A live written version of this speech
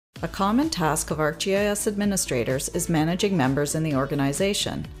A common task of ArcGIS administrators is managing members in the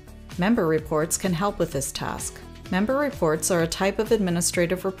organization. Member reports can help with this task. Member reports are a type of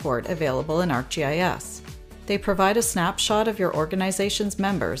administrative report available in ArcGIS. They provide a snapshot of your organization's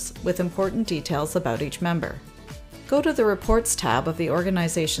members with important details about each member. Go to the Reports tab of the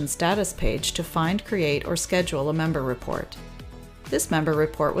organization status page to find, create, or schedule a member report. This member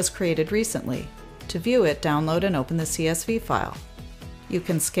report was created recently. To view it, download and open the CSV file. You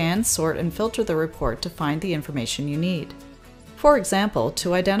can scan, sort, and filter the report to find the information you need. For example,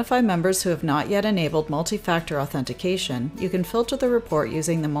 to identify members who have not yet enabled multi-factor authentication, you can filter the report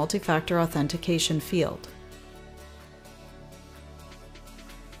using the multi-factor authentication field.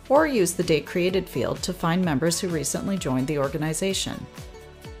 Or use the Date Created field to find members who recently joined the organization.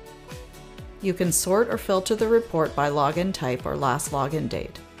 You can sort or filter the report by login type or last login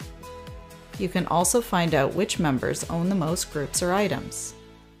date. You can also find out which members own the most groups or items.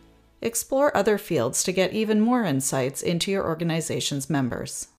 Explore other fields to get even more insights into your organization's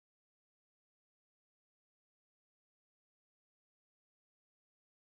members.